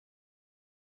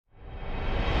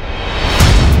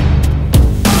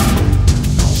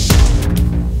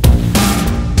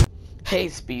Hey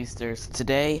Speedsters,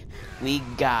 today we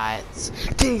got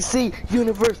DC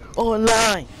Universe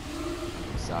Online.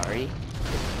 Sorry,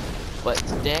 but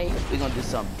today we're gonna do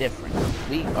something different.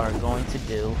 We are going to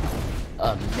do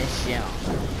a mission.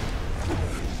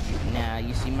 Now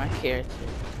you see my character.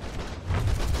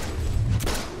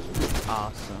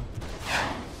 Awesome.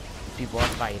 People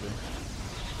are fighting.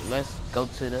 Let's go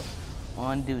to the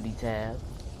on duty tab.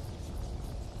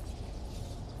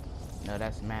 No,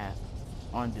 that's math.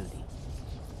 On duty.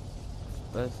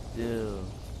 Let's do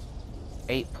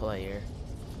 8-player.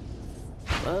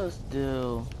 Let's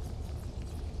do.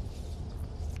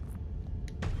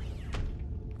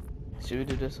 Should we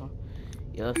do this one?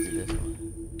 Yeah, let's do this one.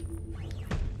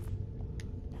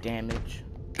 Damage.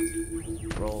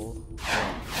 Roll.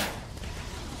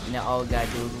 Now all we gotta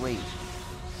do is wait.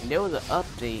 And there was an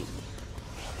update.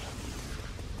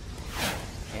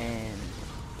 And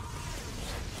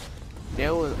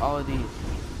there was all of these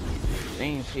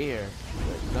things here,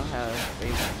 but somehow they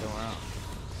don't go around.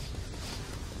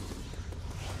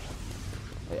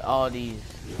 Like all these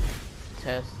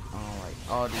tests on like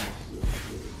all these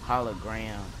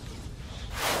hologram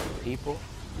people.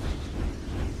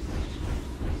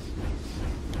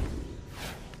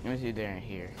 Let me see if they're in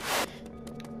here.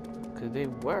 Cause they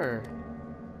were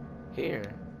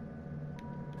here.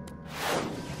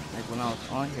 Like when I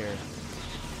was on here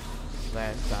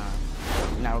last time.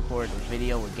 And I recorded a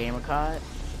video with GamerCod,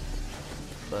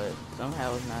 but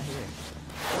somehow it's not here.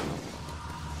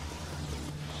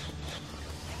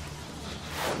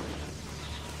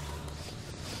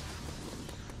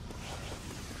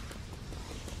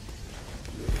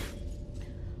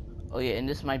 Oh yeah, and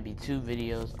this might be 2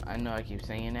 videos. I know I keep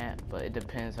saying that, but it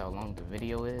depends how long the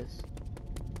video is.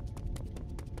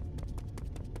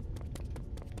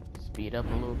 Speed up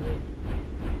a little bit.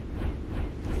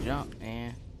 Jump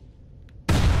and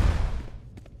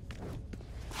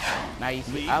now you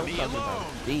see, I was talking about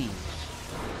these.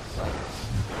 Like,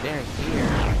 they're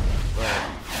here, but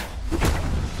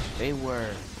they were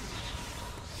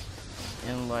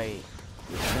in like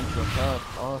the central hub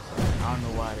also. I don't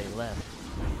know why they left.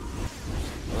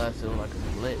 Unless it was like a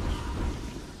glitch.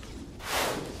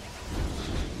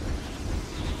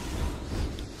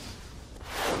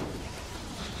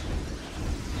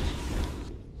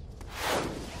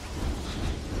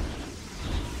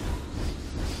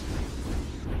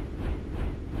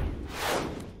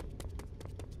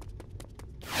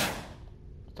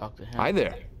 Talk to him. Hi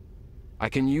there. I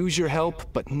can use your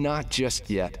help, but not just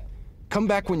yet. Come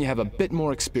back when you have a bit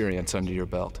more experience under your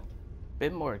belt.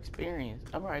 Bit more experience?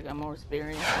 I've already got more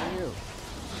experience than you.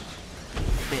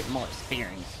 Bit more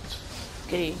experience.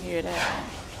 Can you hear that?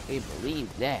 Can you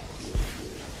believe that?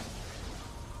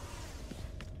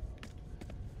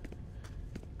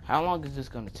 How long is this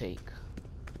gonna take?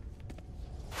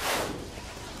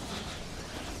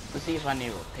 Let's see if I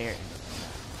need repairing.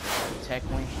 Tech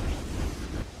wing.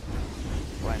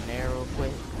 Run there real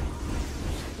quick.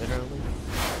 Literally.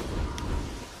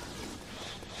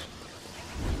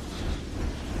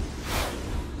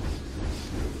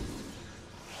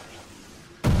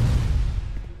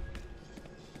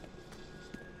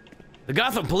 The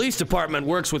Gotham Police Department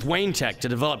works with Wayne Tech to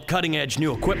develop cutting-edge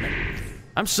new equipment.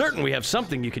 I'm certain we have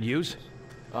something you could use.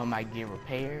 Oh, my gear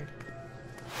repaired.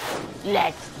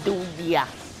 Let's do this.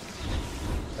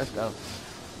 Let's go.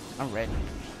 I'm ready.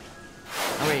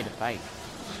 I'm ready to fight.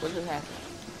 What just happened?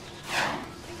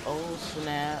 Oh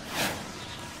snap.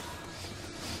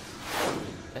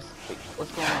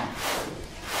 What's going on?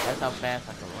 That's how fast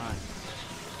I can run.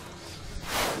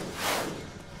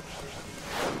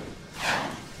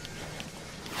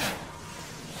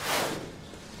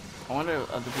 I wonder if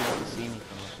other people can see me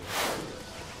from up here.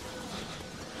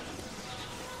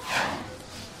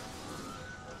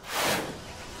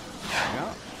 No.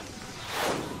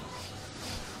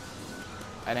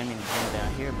 I didn't mean to jump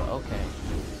down here, but okay.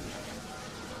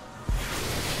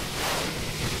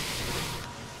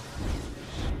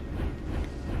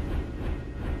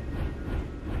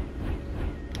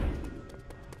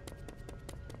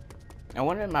 I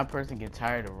wonder if my person gets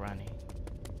tired of running.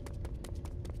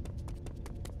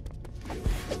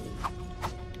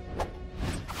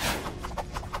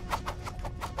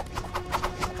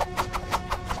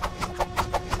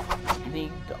 You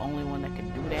think the only one that can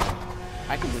do that?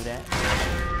 I can do that.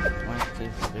 1,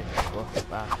 2, 3, 4,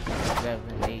 5, 7,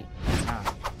 8, 9.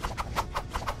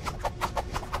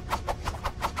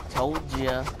 Told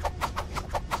ya.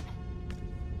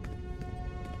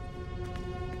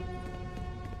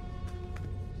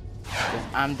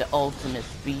 I'm the ultimate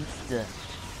speedster.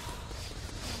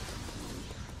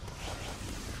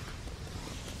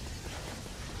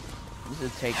 This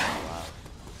is taking a while.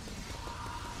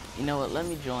 You know what? Let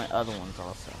me join other ones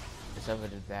also. Except for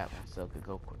that one, so it could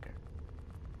go quicker.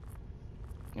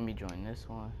 Let me join this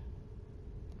one.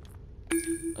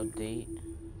 Update.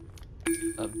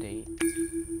 Update.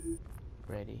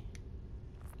 Ready.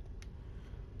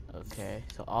 Okay,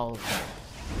 so all of them.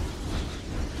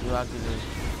 You have to just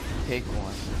pick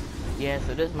one. Yeah,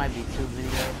 so this might be 2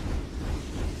 videos.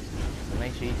 So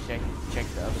make sure you check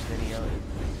the other video. Is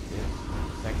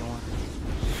the second one.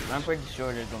 But I'm pretty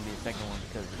sure there's gonna be a second one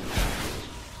because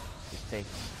it's taking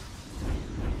a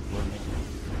minute.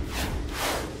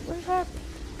 What is happening?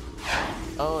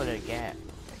 Oh, the gap.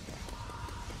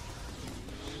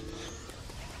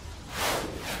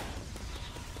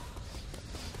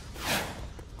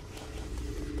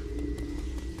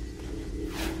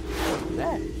 What's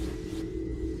that?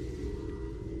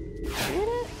 Get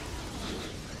it?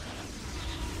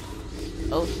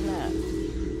 Oh snap.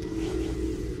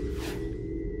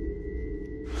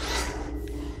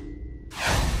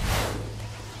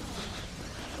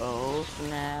 Oh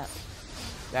snap.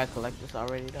 Gotta collect this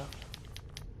already though.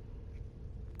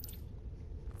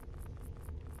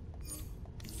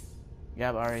 Yeah,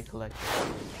 I've already collected.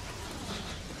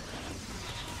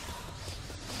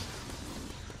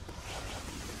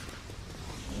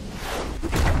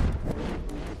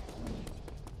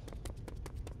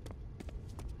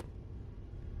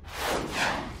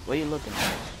 What are you looking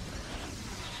at?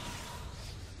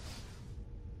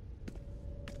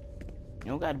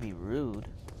 You don't gotta be rude.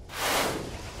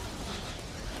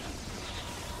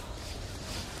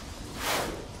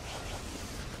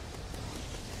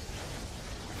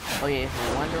 Oh yeah, if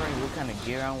you're wondering what kind of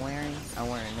gear I'm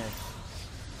wearing this.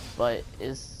 But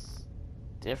it's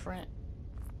different.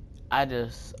 I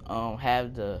just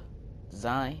have the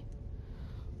design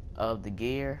of the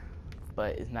gear,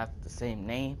 but it's not the same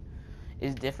name.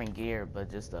 It's different gear,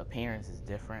 but just the appearance is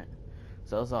different.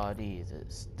 So that's all it is.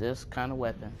 It's this kind of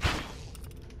weapon,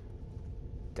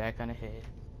 that kind of head,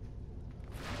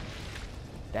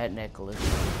 that necklace,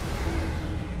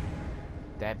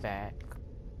 that back,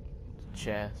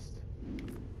 chest,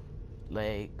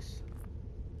 legs,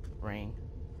 ring.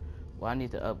 Well, I need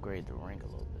to upgrade the ring a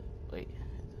little bit. Wait, hit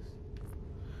this.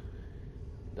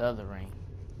 The other ring.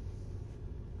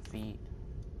 Feet,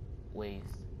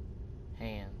 waist,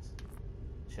 hands,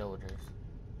 shoulders,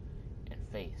 and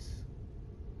face.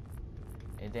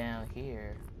 And down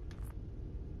here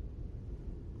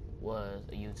was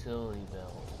a utility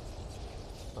belt,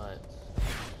 but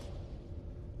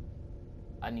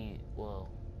I need, well,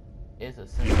 it's a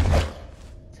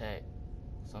Synthetech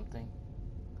something,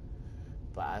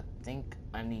 but I think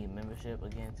I need membership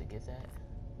again to get that.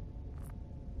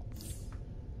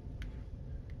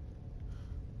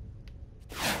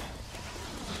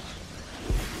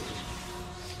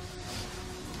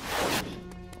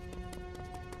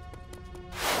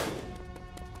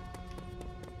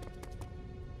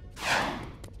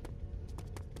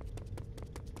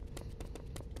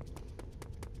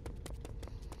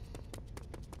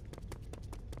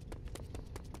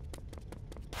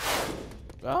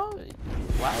 Oh,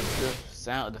 why the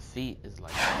sound of the feet is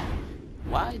like,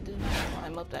 why didn't I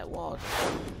climb up that wall?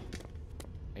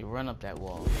 They run up that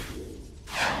wall.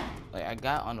 Like, I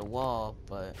got on the wall,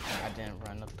 but I didn't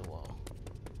run up the wall.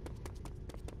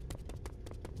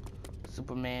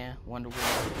 Superman, Wonder Woman,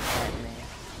 Batman.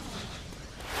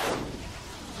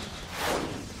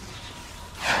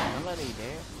 Somebody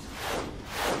there?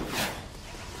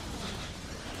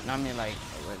 No, I mean like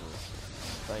a regular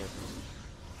player.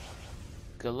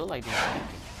 Could look like they're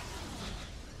thinking.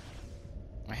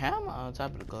 How am I on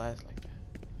top of the glass like that?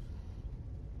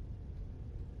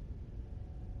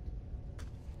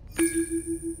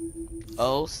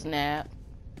 Oh snap.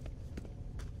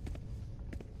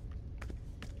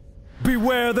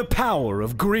 Beware the power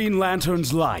of Green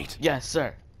Lantern's light. Yes,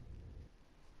 sir.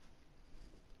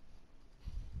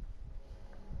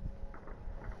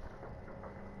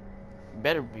 You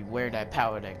better beware that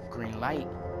power, that green light.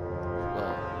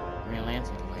 Well, Green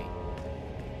Lantern light.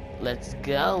 Let's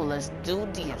go. Let's do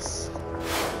this.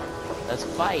 Let's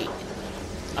fight.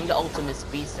 I'm the ultimate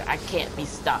speedster. I can't be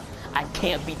stopped. I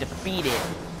can't be defeated.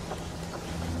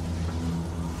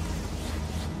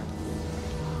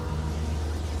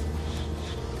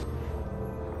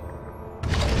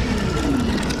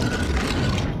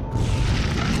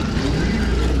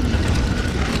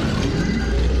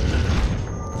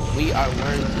 We are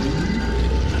worthy.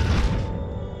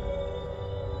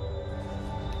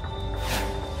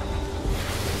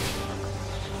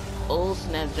 Oh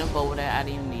snap, jump over that. I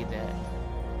didn't even need that.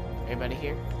 Everybody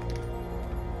here?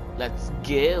 Let's go.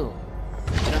 You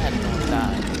don't have to go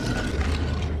inside.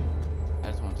 I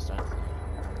just want to start.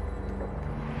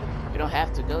 You don't don't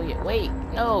have to go yet. Wait,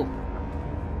 no.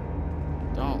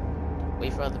 Don't.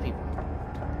 Wait for other people.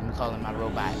 Let me call in my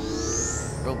robot.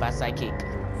 Robot psychic.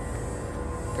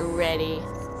 Ready.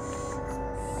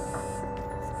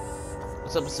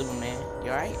 What's up, Superman?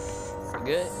 You alright? You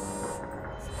good?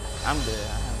 I'm good.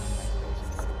 I haven't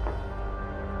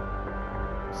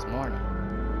been this morning.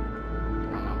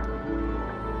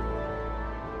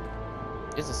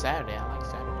 It's a Saturday. I like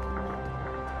Saturday.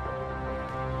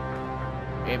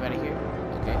 Everybody here?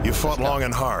 Okay. You fought long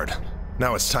and hard.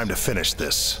 Now it's time to finish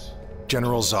this.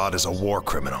 General Zod is a war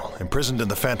criminal, imprisoned in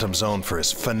the Phantom Zone for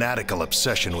his fanatical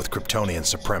obsession with Kryptonian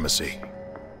supremacy.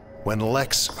 When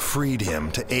Lex freed him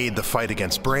to aid the fight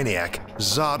against Brainiac,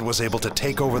 Zod was able to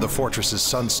take over the fortress's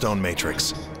Sunstone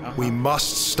Matrix. We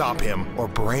must stop him, or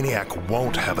Brainiac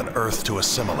won't have an Earth to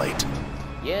assimilate.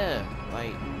 Yeah,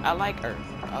 like, I like Earth.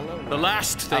 I love Earth. The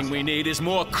last thing we need is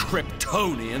more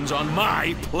Kryptonians on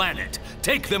my planet.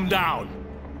 Take them down.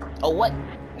 Oh, what?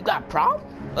 You got a problem?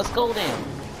 Let's go then.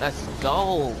 Let's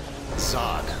go.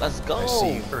 Zod, Let's go. I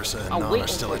see Ursa and I'm Non waiting are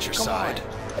still for at you. your Come side,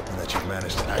 on. and that you've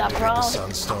managed to got activate the problem?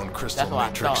 Sunstone Crystal That's what I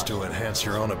Matrix thought. to enhance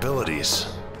your own abilities.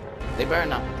 They better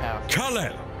not be powerful.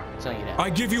 Kal-El, I'm telling you that. I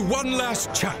give you one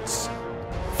last chance.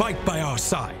 Fight by our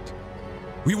side.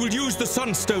 We will use the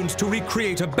Sunstones to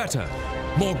recreate a better,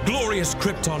 more glorious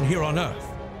Krypton here on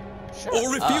Earth. Shut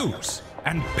Or up. refuse,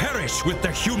 and perish with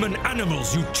the human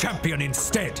animals you champion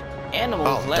instead. Animals,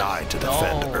 I'll let's die to go.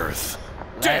 defend Earth.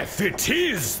 Death it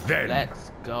is, then!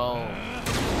 Let's go.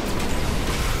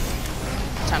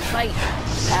 Time to fight.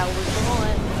 Power's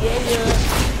on. Yeah.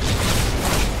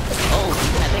 Oh,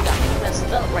 man, they got me messed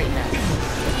up right now.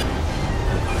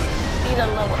 Speed of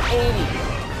level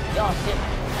 80. Y'all shit.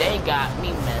 They got me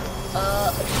messed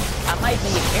up. I might be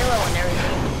a hero and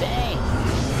everything, but dang.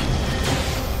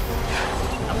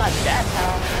 I'm not that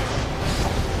powerful.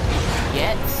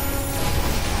 Yet.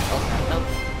 Oh, no.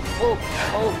 Oh,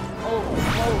 oh, oh,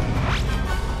 oh.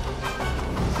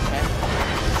 Okay.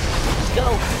 Let's go.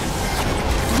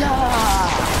 Yeah.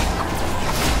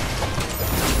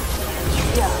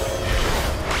 Yeah.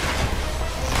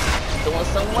 Doing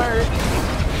some work.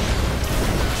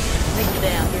 Take you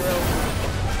down, hero.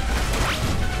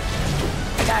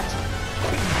 I got you.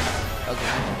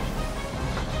 Okay.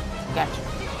 Got you.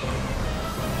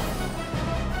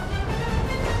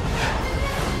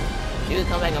 You can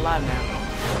come back alive now.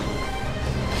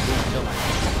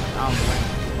 I'm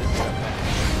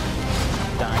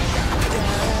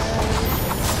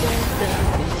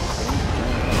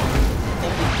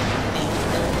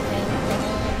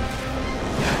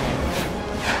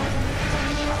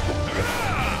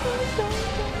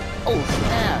oh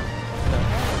snap!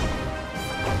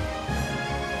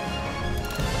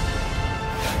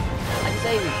 I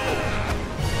saved it.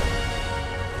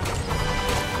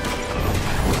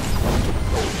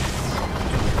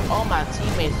 All my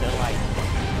teammates are like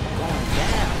going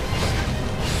down.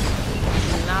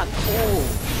 It's not cool,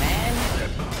 man.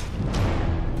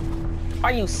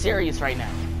 Are you serious right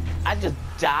now? I just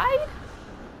died?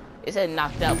 It said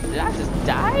knocked out, but did I just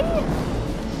die?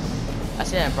 I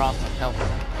should have brought some help.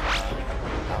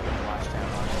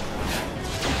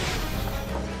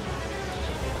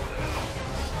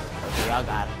 Okay, y'all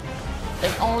got it.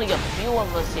 There's only a few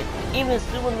of us here. Even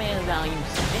Superman's down. You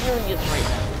serious right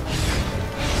now?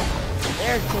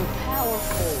 They're too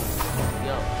powerful.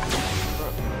 Yo.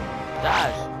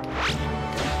 Gosh.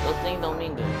 Those things don't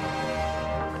mean good.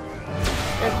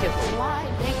 They can fly.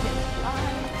 They can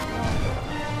fly.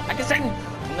 No. I can say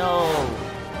no.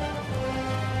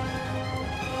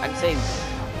 I can say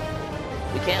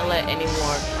we can't let any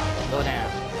more go down.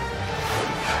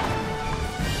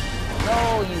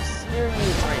 No, you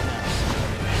serious right now?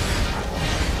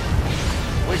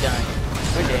 We're done.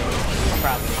 We're dead.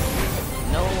 Probably.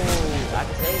 No, I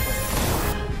can save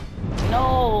him.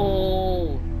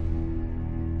 No!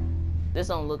 This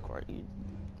don't look right.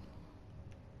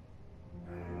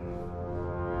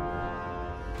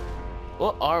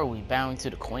 What are we, bowing to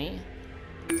the queen?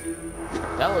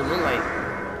 That would look like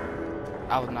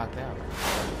I was knocked out.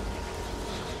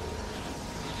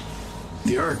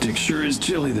 The Arctic sure is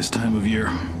chilly this time of year.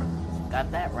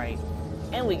 Got that right.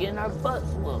 And we getting our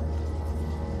butts whooped.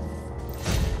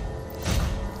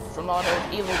 From all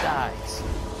those evil guys.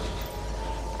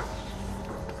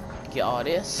 Get all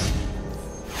this.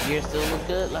 Gear still look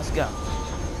good. Let's go.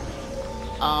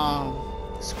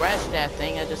 Scratch that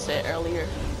thing I just said earlier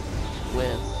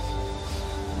with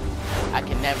I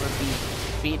can never be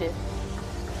defeated.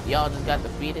 Y'all just got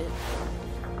defeated.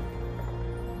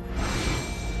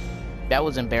 That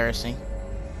was embarrassing.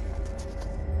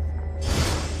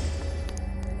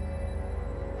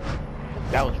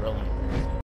 That was really embarrassing.